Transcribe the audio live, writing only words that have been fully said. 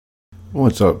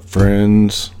What's up,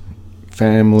 friends,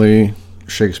 family,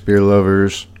 Shakespeare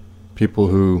lovers, people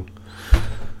who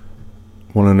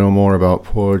want to know more about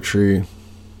poetry,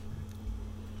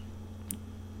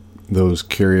 those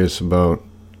curious about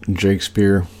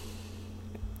Shakespeare?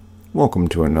 Welcome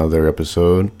to another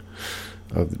episode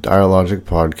of the Dialogic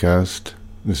Podcast.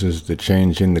 This is the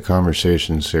Changing the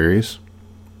Conversation series.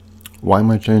 Why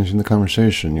am I changing the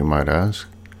conversation, you might ask?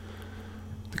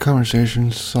 The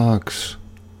conversation sucks.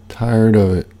 Tired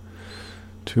of it.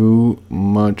 Too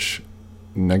much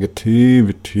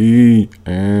negativity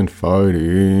and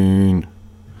fighting.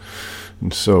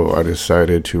 And so I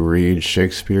decided to read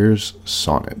Shakespeare's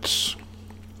sonnets.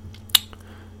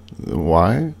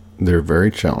 Why? They're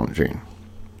very challenging.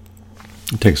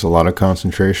 It takes a lot of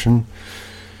concentration,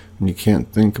 and you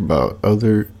can't think about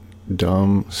other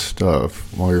dumb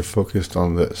stuff while you're focused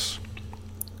on this.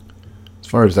 As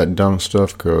far as that dumb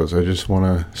stuff goes, I just want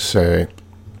to say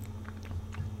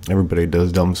everybody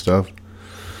does dumb stuff.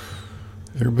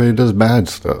 Everybody does bad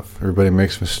stuff. Everybody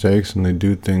makes mistakes and they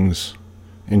do things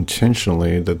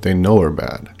intentionally that they know are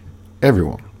bad.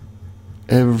 Everyone.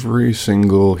 Every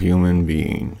single human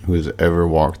being who has ever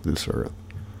walked this earth.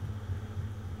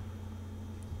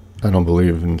 I don't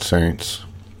believe in saints.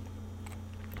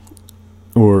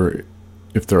 Or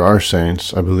if there are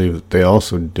saints, I believe that they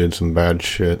also did some bad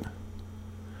shit.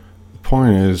 The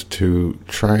point is to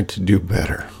try to do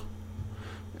better.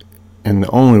 And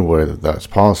the only way that that's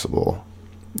possible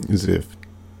is if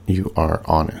you are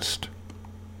honest.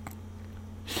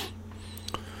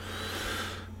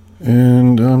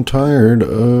 And I'm tired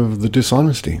of the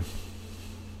dishonesty.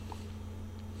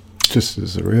 It just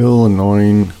is a real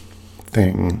annoying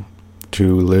thing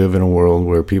to live in a world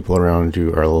where people around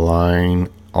you are lying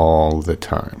all the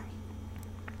time.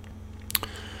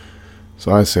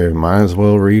 So I say, might as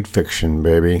well read fiction,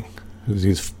 baby. Because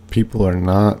these people are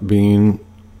not being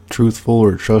truthful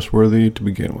or trustworthy to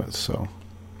begin with, so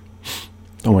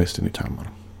don't waste any time on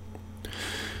them.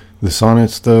 The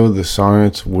sonnets, though, the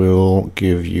sonnets will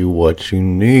give you what you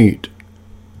need.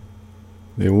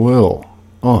 They will.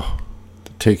 To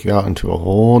take you out into a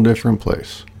whole different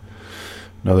place.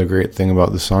 Another great thing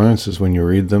about the sonnets is when you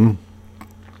read them,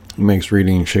 it makes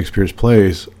reading Shakespeare's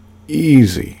plays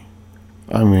easy.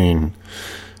 I mean,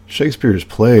 Shakespeare's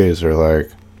plays are like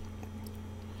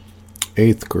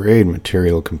 8th grade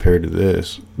material compared to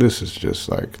this. This is just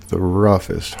like the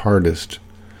roughest, hardest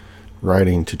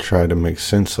writing to try to make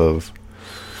sense of.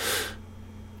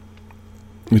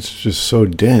 It's just so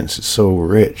dense, it's so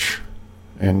rich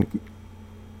and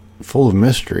full of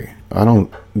mystery.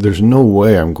 There's no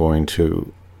way I'm going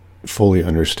to fully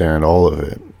understand all of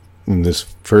it in this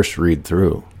first read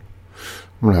through.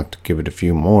 I'm going to have to give it a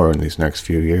few more in these next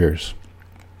few years.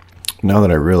 Now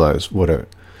that I realize what a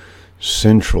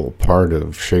central part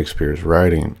of Shakespeare's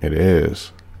writing it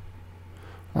is,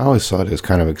 I always saw it as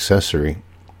kind of accessory.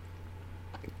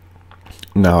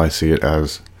 Now I see it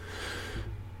as,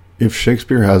 if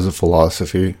Shakespeare has a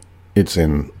philosophy, it's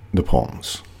in the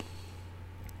poems.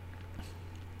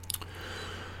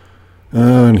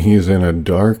 And he's in a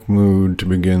dark mood to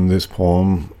begin this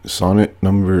poem, sonnet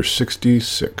number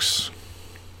 66.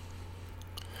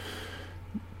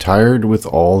 Tired with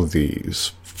all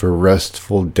these, for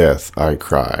restful death I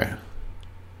cry,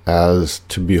 as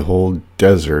to behold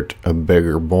desert a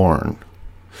beggar born,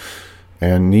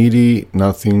 and needy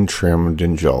nothing trimmed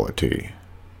in jollity,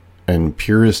 and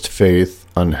purest faith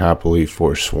unhappily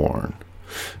forsworn,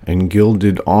 and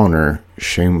gilded honor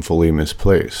shamefully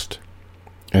misplaced,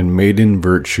 and maiden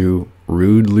virtue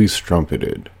rudely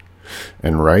strumpeted,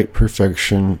 and right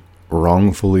perfection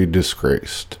wrongfully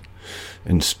disgraced,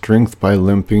 and strength by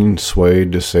limping sway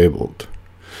disabled,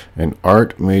 and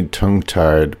art made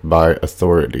tongue-tied by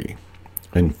authority,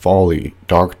 and folly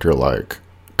doctor-like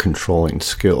controlling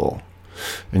skill,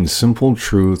 and simple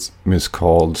truth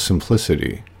miscalled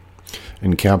simplicity,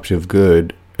 and captive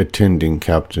good attending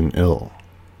captain ill.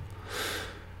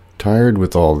 Tired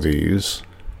with all these,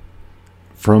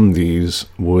 from these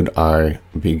would I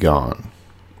be gone,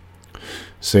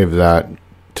 save that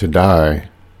to die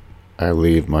I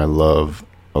leave my love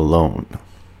alone.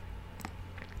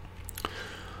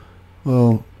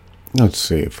 Well, let's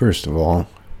see. First of all,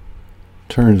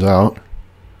 turns out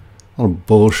a lot of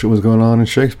bullshit was going on in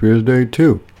Shakespeare's day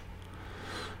too.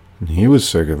 And he was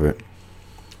sick of it.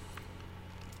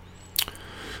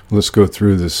 Let's go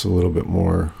through this a little bit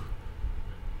more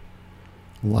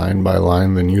line by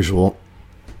line than usual.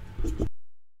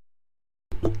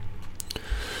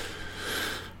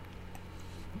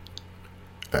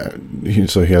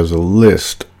 So he has a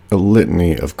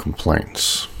litany of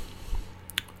complaints.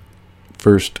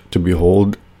 First, to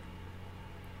behold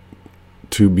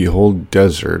to behold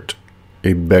desert,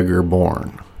 a beggar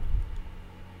born,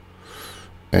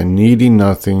 and needy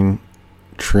nothing,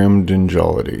 trimmed in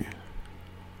jollity,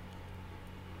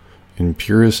 in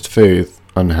purest faith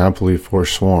unhappily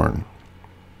forsworn,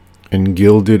 and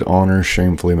gilded honor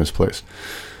shamefully misplaced.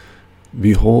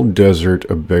 Behold desert,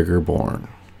 a beggar born.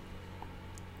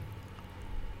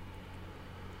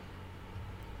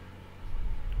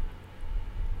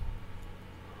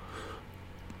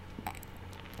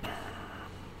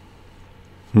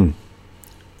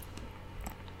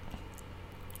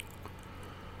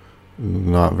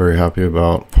 Not very happy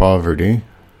about poverty.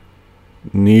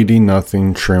 Needy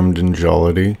nothing, trimmed in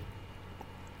jollity.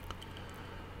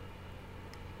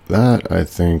 That, I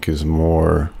think, is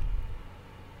more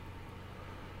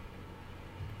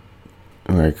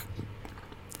like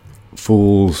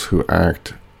fools who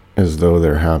act as though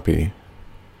they're happy,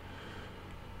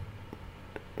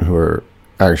 who are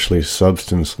actually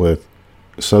substanceless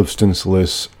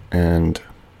and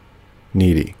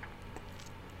needy.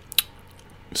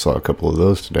 Saw a couple of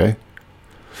those today.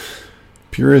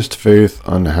 Purest faith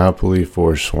unhappily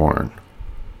forsworn.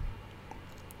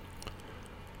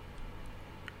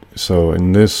 So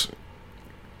in this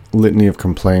litany of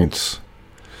complaints,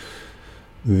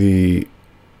 the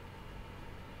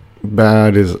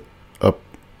bad is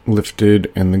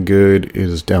uplifted and the good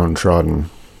is downtrodden.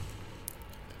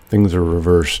 Things are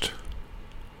reversed.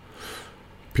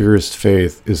 Purest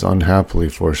faith is unhappily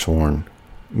forsworn.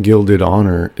 Gilded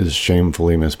honor is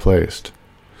shamefully misplaced.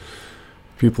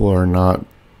 People are not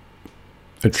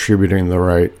attributing the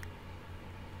right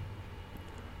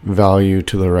value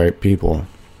to the right people.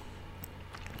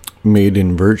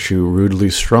 Maiden virtue rudely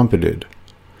strumpeted.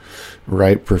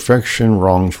 Right perfection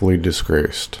wrongfully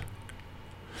disgraced.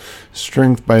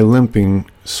 Strength by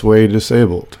limping, sway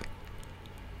disabled.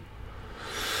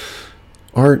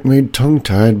 Art made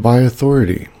tongue-tied by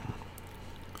authority.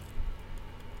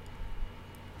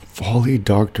 Folly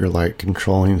doctor-like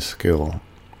controlling skill.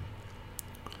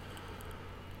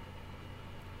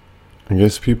 I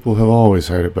guess people have always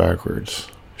had it backwards,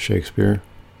 Shakespeare.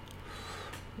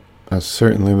 That's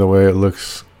certainly the way it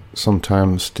looks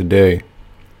sometimes today.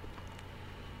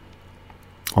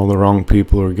 All the wrong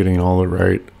people are getting all the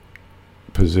right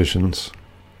positions.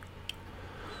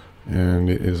 And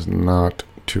it is not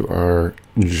to our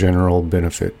general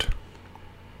benefit.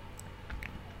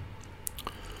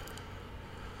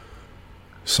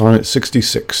 Sonnet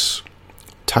 66.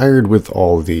 Tired with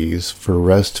all these, for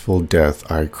restful death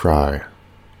I cry,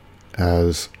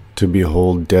 as to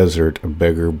behold desert a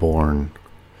beggar born,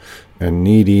 and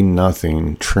needy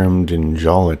nothing trimmed in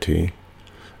jollity,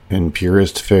 and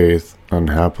purest faith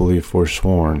unhappily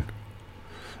forsworn,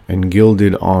 and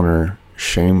gilded honor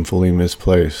shamefully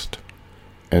misplaced,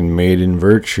 and maiden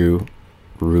virtue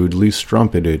rudely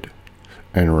strumpeted,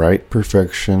 and right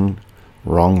perfection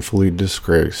wrongfully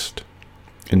disgraced,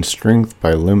 and strength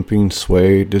by limping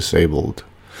sway disabled,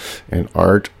 and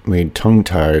art made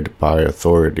tongue-tied by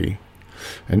authority,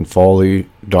 and folly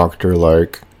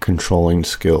doctor-like controlling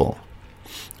skill,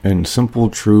 and simple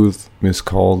truth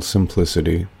miscalled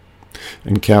simplicity,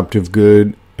 and captive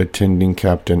good attending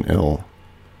captain ill.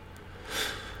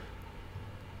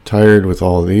 Tired with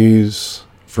all these,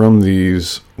 from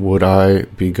these would I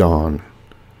be gone,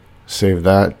 save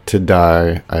that to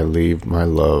die I leave my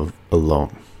love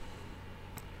alone.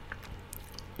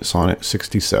 Sonnet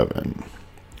 67.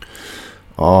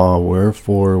 Ah,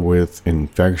 wherefore with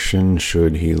infection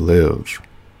should he live,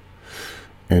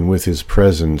 and with his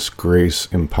presence grace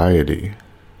impiety,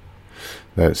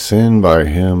 that sin by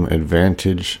him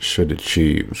advantage should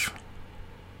achieve,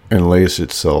 and lace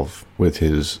itself with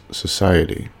his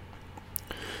society.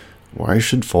 Why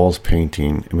should false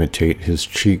painting imitate his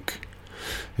cheek,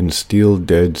 and steal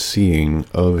dead seeing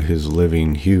of his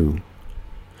living hue?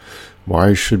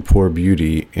 Why should poor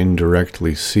beauty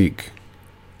indirectly seek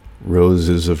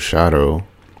roses of shadow,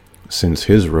 since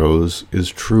his rose is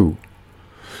true?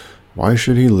 Why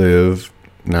should he live,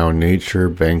 now nature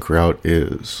bankrout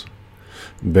is,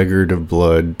 beggared of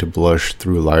blood to blush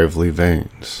through lively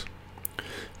veins?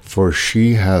 For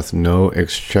she hath no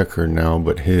exchequer now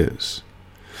but his,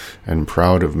 and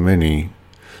proud of many,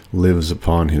 lives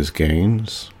upon his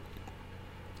gains?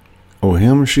 O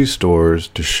him she stores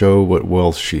to show what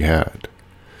wealth she had,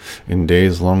 in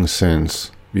days long since,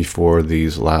 before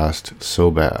these last so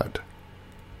bad.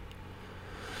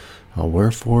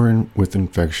 Wherefore with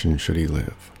infection should he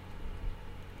live,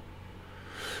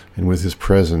 and with his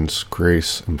presence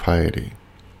grace and piety,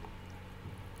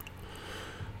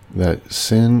 that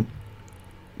sin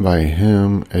by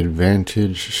him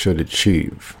advantage should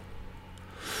achieve,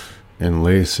 and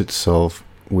lace itself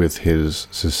with his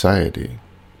society.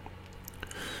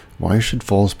 Why should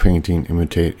false painting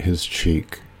imitate his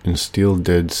cheek, and steal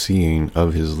dead seeing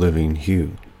of his living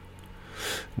hue?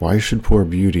 Why should poor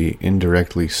beauty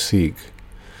indirectly seek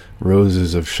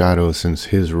roses of shadow, since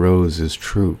his rose is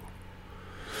true?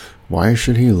 Why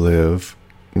should he live,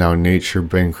 now nature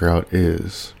bankrupt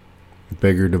is,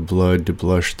 beggared of blood to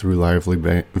blush through lively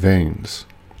veins?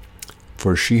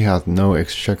 For she hath no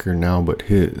exchequer now but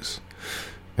his,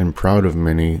 and proud of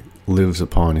many lives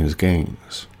upon his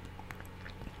gains.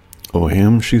 O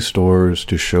him she stores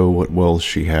to show what wealth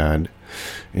she had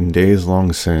in days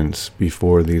long since,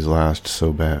 before these last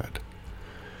so bad.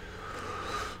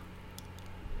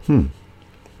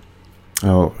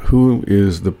 Now, who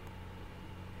is the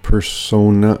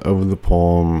persona of the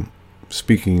poem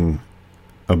speaking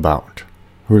about?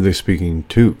 Who are they speaking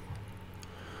to?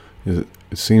 It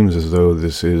seems as though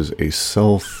this is a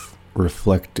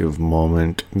self-reflective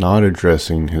moment, not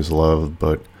addressing his love,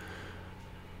 but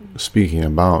speaking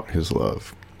about his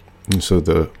love. And so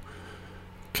the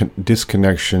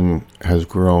disconnection has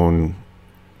grown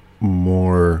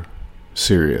more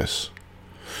serious.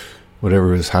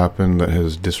 Whatever has happened that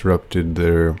has disrupted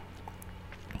their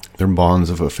bonds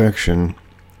of affection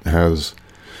has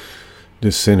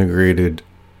disintegrated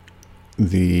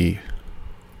the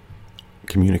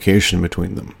communication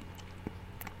between them.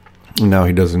 And now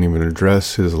he doesn't even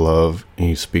address his love, and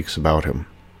he speaks about him.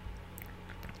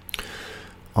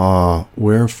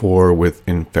 Wherefore with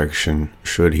infection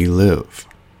should he live,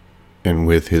 and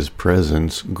with his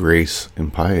presence grace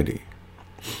and piety,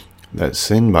 that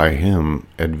sin by him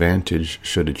advantage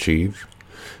should achieve,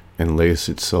 and lace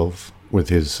itself with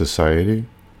his society?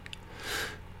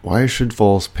 Why should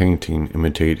false painting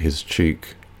imitate his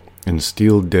cheek, and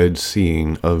steal dead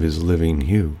seeing of his living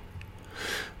hue?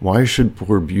 Why should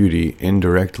poor beauty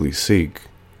indirectly seek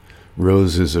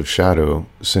roses of shadow,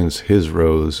 since his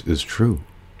rose is true?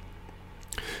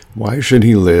 Why should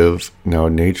he live, now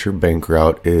nature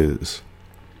bankrupt is,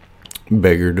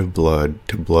 beggared of blood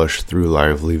to blush through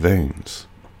lively veins?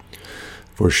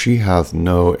 For she hath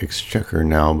no exchequer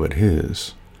now but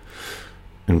his,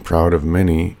 and proud of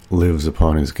many lives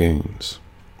upon his gains.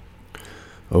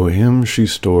 O him she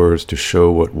stores to show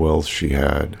what wealth she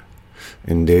had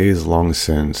in days long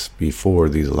since, before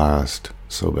these last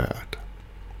so bad.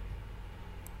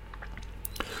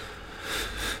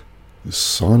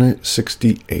 Sonnet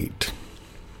 68.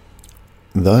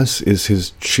 Thus is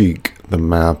his cheek the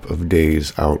map of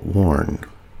days outworn,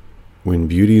 when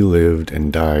beauty lived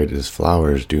and died as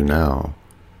flowers do now,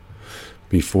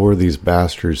 before these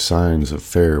bastard signs of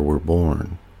fair were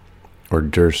born, or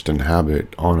durst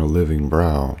inhabit on a living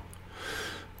brow,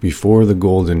 before the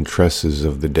golden tresses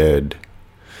of the dead,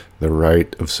 the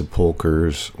right of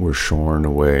sepulchres were shorn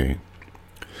away,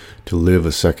 to live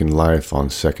a second life on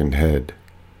second head,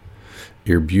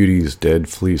 ere beauty's dead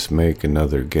fleece make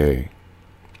another gay.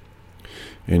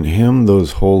 In him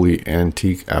those holy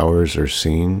antique hours are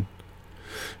seen,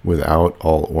 without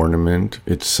all ornament,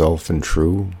 itself and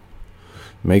true,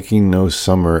 making no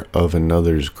summer of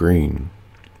another's green,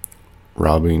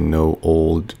 robbing no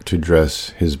old to dress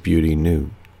his beauty new.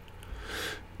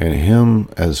 And him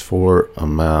as for a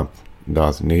map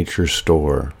doth nature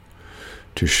store,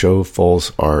 to show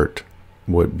false art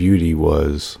what beauty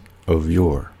was of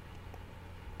yore.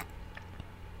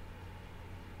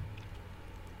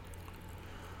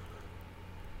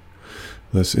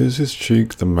 Thus is his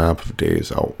cheek the map of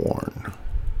days outworn.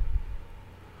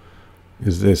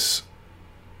 Is this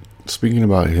speaking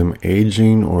about him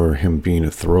aging, or him being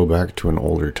a throwback to an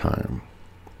older time?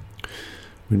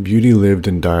 When beauty lived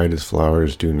and died as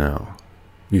flowers do now,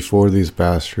 before these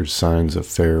bastard signs of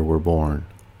fair were born,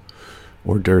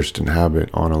 or durst inhabit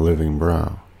on a living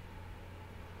brow.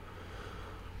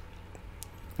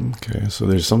 Okay, so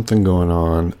there's something going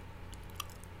on.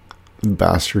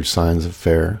 Bastard signs of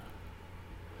fair.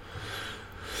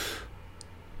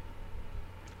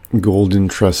 Golden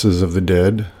tresses of the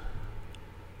dead.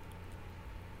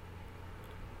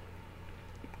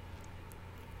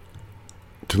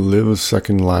 To live a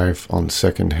second life on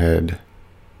second head,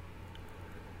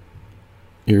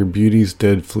 ere beauty's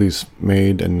dead fleece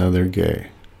made another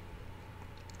gay.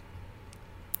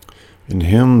 In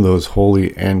him those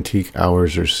holy antique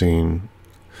hours are seen,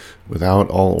 without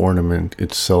all ornament,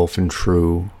 itself and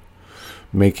true,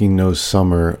 making no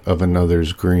summer of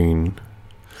another's green,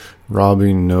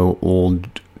 robbing no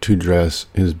old to dress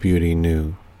his beauty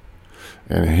new.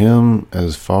 And him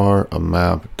as far a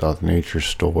map doth nature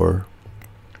store,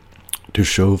 to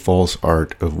show false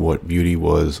art of what beauty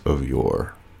was of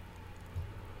yore.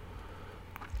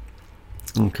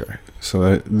 Okay,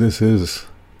 so this is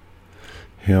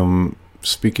him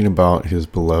speaking about his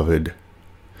beloved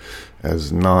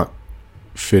as not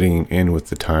fitting in with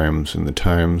the times, and the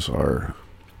times are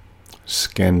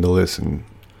scandalous and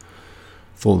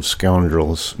full of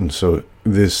scoundrels, and so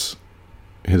this,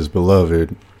 his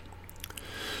beloved,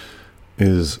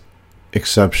 is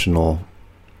exceptional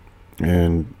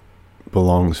and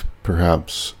belongs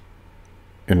perhaps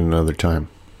in another time.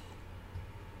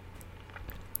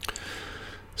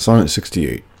 Sonnet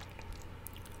 68.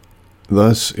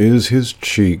 Thus is his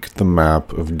cheek the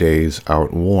map of days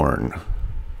outworn,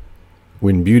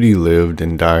 when beauty lived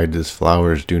and died as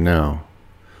flowers do now,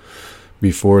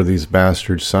 before these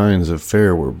bastard signs of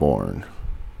fair were born,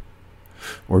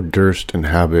 or durst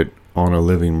inhabit on a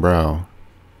living brow.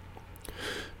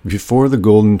 Before the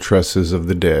golden tresses of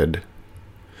the dead,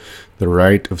 the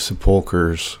right of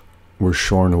sepulchres were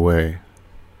shorn away,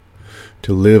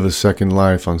 to live a second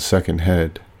life on second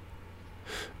head,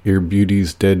 ere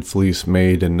beauty's dead fleece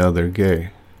made another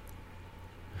gay.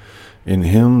 In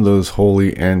him those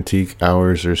holy antique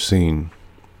hours are seen,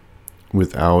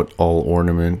 without all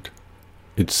ornament,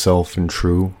 itself and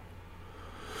true,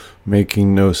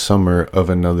 making no summer of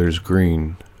another's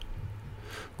green,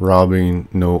 robbing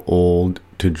no old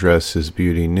to dress his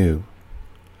beauty new.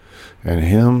 And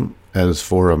him as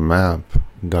for a map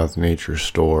doth nature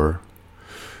store,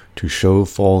 to show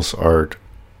false art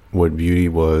what beauty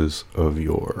was of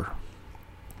yore.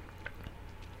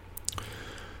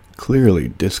 Clearly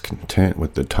discontent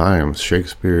with the times,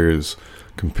 Shakespeare is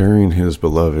comparing his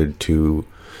beloved to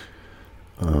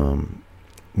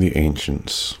the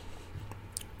ancients,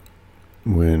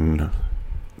 when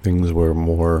things were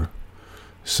more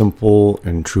simple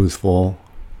and truthful.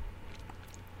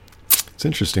 It's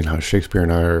interesting how Shakespeare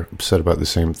and I are upset about the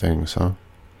same things, huh?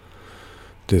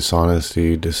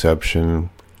 Dishonesty, deception,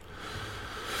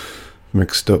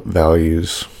 mixed up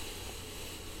values.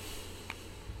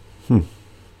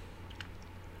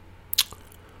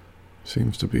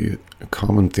 Seems to be a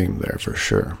common theme there for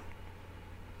sure.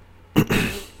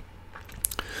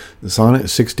 The Sonnet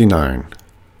 69.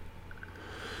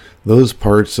 Those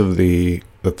parts of thee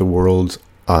that the world's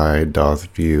eye doth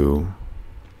view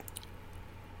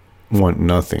want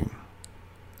nothing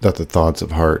that the thoughts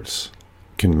of hearts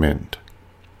can mend.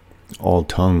 All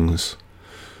tongues,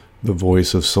 the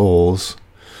voice of souls,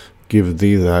 give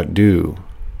thee that due,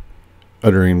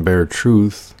 uttering bare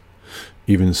truth,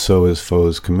 even so as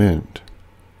foes commend.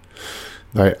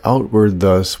 Thy outward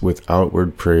thus with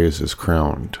outward praise is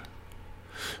crowned,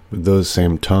 but those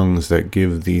same tongues that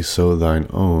give thee so thine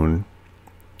own,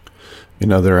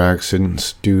 in other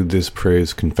accents do this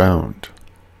praise confound,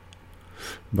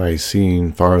 by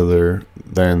seeing farther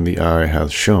than the eye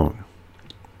hath shown.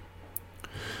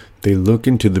 They look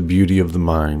into the beauty of the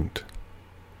mind,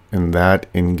 and that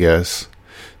in guess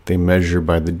they measure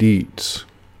by the deeds.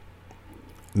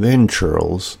 Then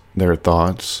churls their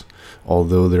thoughts,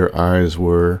 although their eyes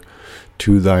were,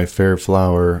 to thy fair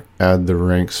flower add the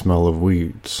rank smell of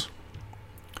weeds.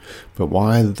 But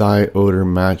why thy odor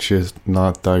matcheth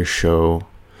not thy show,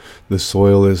 the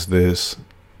soil is this,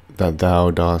 that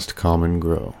thou dost common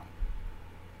grow.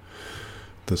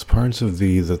 Those parts of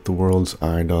thee that the world's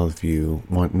eye doth view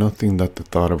want nothing that the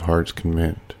thought of hearts can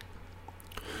mend.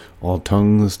 All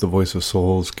tongues, the voice of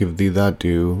souls, give thee that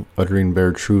due, uttering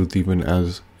bare truth,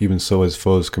 even so as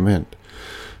foes commend.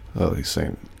 Oh, he's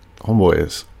saying, homeboy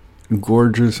is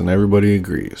gorgeous, and everybody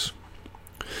agrees.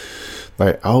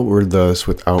 Thy outward thus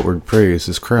with outward praise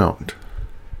is crowned,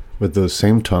 but those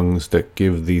same tongues that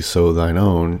give thee so thine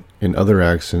own, in other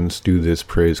accents do this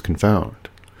praise confound,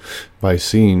 by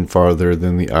seeing farther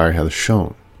than the eye hath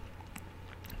shown.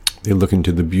 They look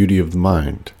into the beauty of the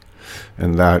mind,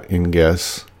 and that in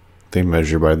guess they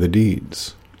measure by the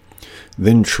deeds.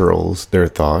 Then churls their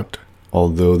thought,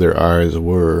 although their eyes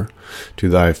were, to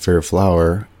thy fair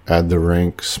flower add the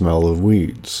rank smell of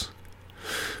weeds.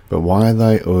 But why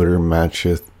thy odor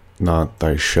matcheth not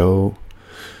thy show,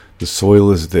 the soil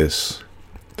is this,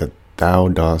 that thou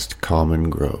dost common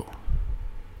grow.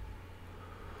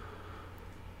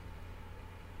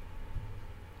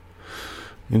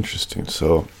 Interesting.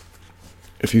 So,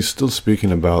 if he's still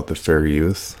speaking about the fair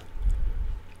youth,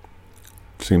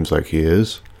 seems like he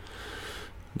is,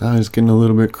 now he's getting a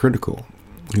little bit critical.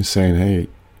 He's saying, hey,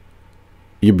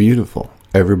 you're beautiful.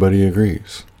 Everybody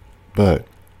agrees. But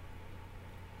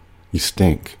you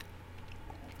stink.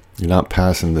 You're not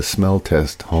passing the smell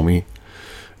test, homie.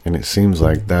 And it seems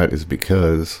like that is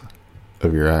because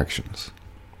of your actions.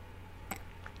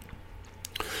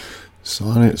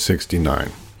 Sonnet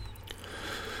 69.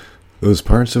 Those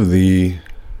parts of thee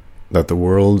that the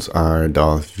world's eye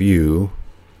doth view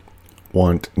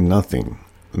want nothing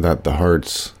that the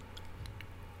hearts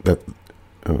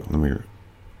Oh, let me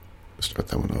start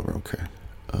that one over. Okay.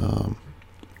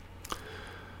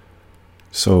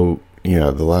 So, yeah,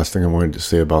 the last thing I wanted to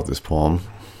say about this poem,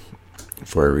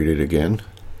 before I read it again,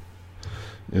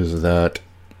 is that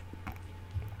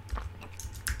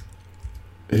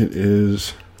it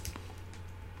is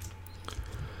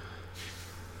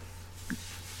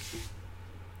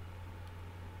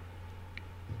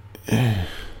it's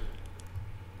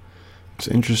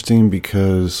interesting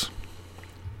because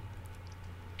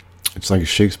it's like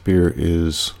Shakespeare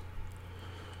is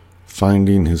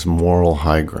finding his moral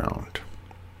high ground.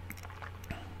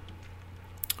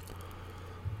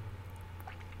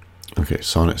 Okay,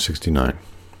 Sonnet 69.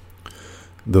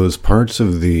 Those parts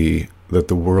of thee that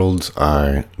the world's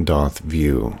eye doth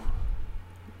view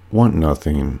want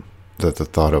nothing that the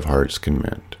thought of hearts can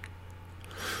mend.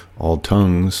 All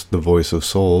tongues, the voice of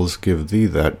souls, give thee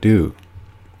that due,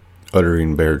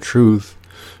 uttering bare truth,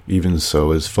 even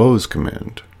so as foes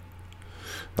commend.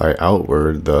 Thy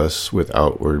outward thus with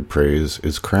outward praise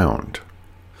is crowned.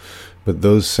 But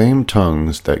those same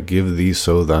tongues that give thee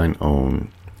so thine own,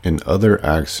 in other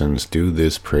accents do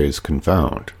this praise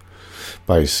confound.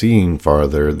 By seeing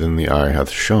farther than the eye hath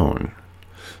shown,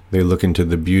 they look into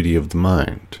the beauty of the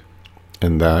mind,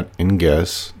 and that, in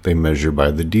guess, they measure by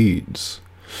the deeds.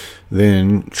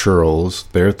 Then churls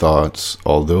their thoughts,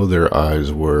 although their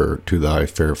eyes were to thy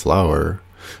fair flower,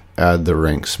 add the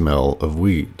rank smell of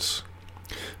weeds.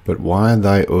 But why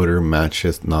thy odor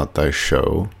matcheth not thy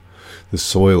show? The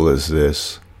soil is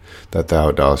this, that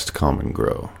thou dost common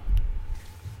grow.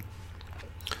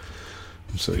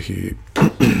 So he,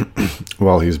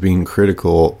 while he's being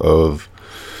critical of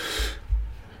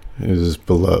his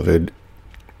beloved,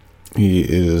 he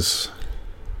is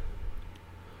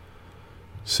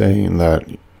saying that,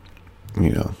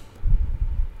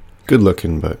 good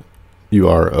looking, but you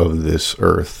are of this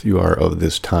earth, you are of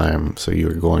this time, so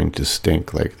you're going to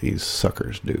stink like these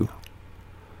suckers do.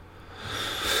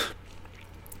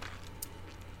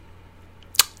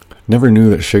 Never knew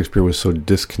that Shakespeare was so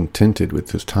discontented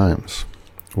with his times,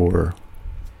 or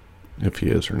if he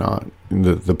is or not.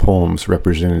 The poems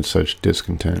represented such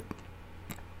discontent.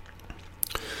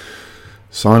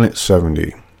 Sonnet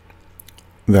 70.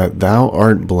 That thou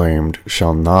art blamed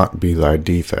shall not be thy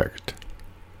defect.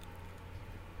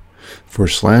 For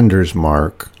slander's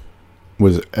mark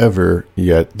was ever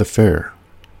yet the fair.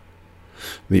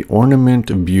 The ornament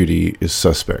of beauty is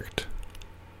suspect,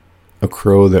 a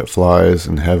crow that flies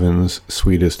in heaven's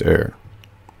sweetest air.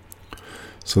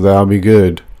 So thou be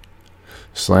good,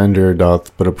 slander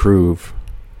doth but approve,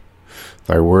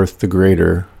 thy worth the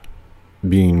greater,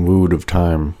 being wooed of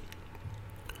time.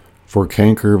 For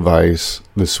canker vice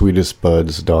the sweetest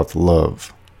buds doth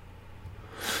love,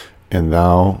 and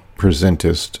thou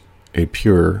presentest a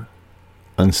pure,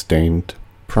 unstained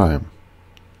prime.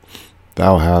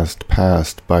 Thou hast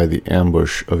passed by the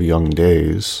ambush of young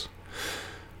days,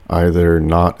 either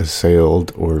not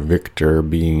assailed or victor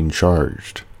being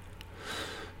charged.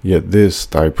 Yet this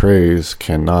thy praise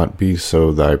cannot be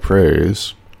so thy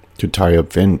praise, to tie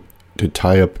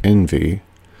up envy,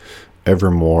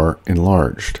 evermore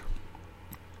enlarged.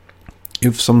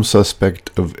 If some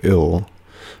suspect of ill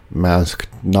masked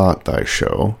not thy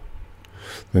show,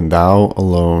 then thou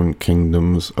alone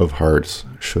kingdoms of hearts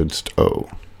shouldst owe.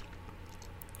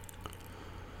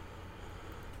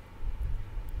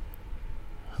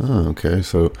 Okay,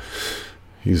 so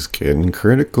he's getting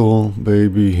critical,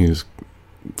 baby. He's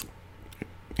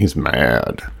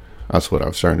mad. That's what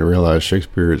I'm starting to realize.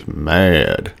 Shakespeare is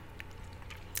mad.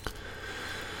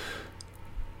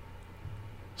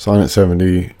 Sonnet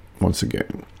 70, once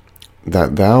again.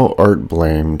 That thou art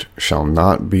blamed shall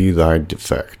not be thy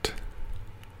defect.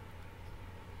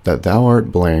 That thou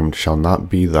art blamed shall not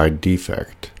be thy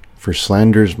defect, for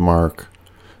slander's mark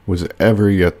was ever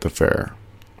yet the fair.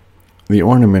 The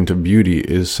ornament of beauty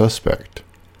is suspect,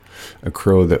 a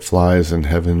crow that flies in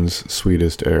heaven's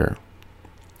sweetest air.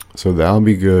 So thou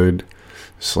be good,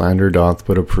 slander doth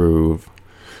but approve,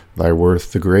 thy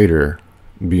worth the greater,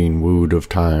 being wooed of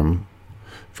time.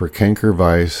 For canker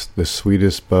vice the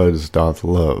sweetest buds doth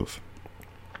love,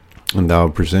 and thou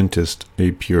presentest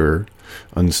a pure,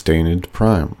 unstained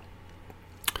prime.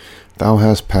 Thou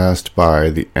hast passed by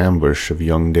the ambush of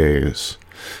young days,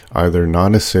 either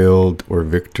not assailed or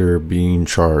victor being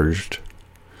charged.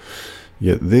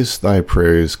 Yet this thy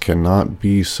praise cannot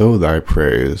be so thy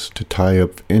praise, to tie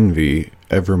up envy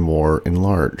evermore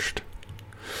enlarged.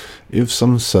 If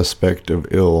some suspect of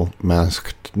ill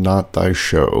masked not thy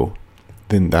show,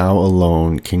 then thou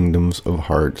alone kingdoms of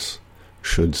hearts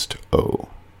shouldst owe.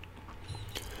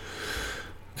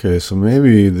 Okay, so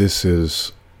maybe this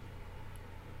is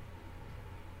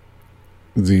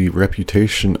the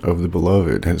reputation of the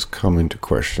beloved has come into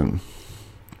question.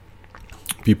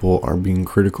 People are being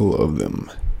critical of them.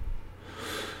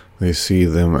 They see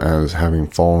them as having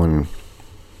fallen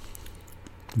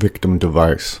victim to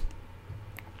vice.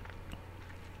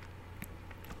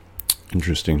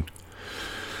 Interesting.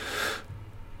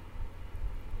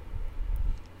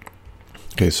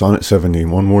 Okay, Sonnet 70.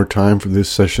 One more time for this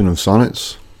session of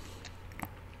sonnets.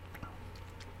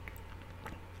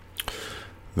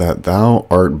 That thou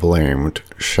art blamed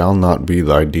shall not be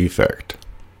thy defect,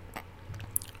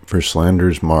 for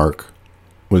slander's mark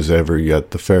was ever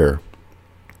yet the fair.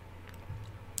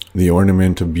 The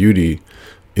ornament of beauty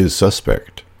is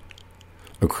suspect,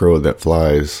 a crow that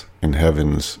flies in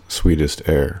heaven's sweetest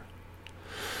air.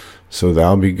 So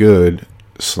thou be good,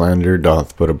 slander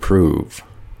doth but approve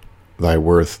thy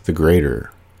worth the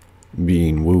greater,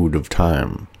 being wooed of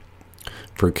time.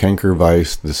 For canker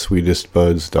vice the sweetest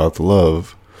buds doth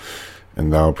love,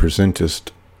 and thou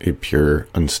presentest a pure,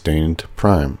 unstained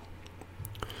prime.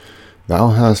 Thou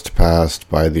hast passed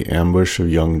by the ambush of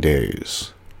young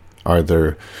days,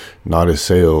 either not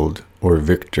assailed or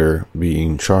victor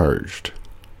being charged.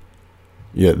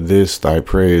 Yet this thy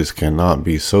praise cannot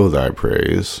be so thy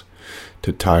praise,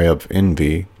 to tie up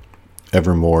envy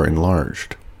evermore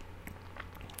enlarged.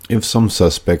 If some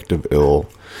suspect of ill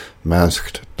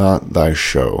masked not thy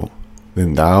show,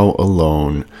 then thou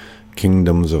alone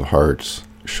kingdoms of hearts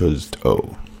shouldst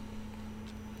owe.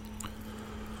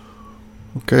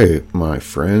 Okay, my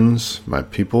friends, my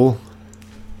people,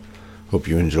 hope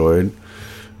you enjoyed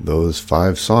those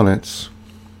 5 sonnets.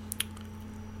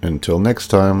 Until next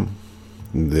time,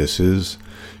 this is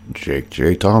Jake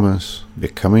J. Thomas,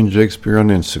 Becoming Shakespeare on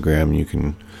Instagram. You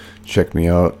can check me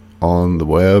out on the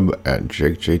web at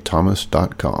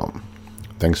jakejthomas.com.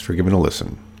 Thanks for giving a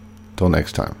listen. Till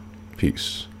next time,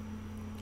 peace.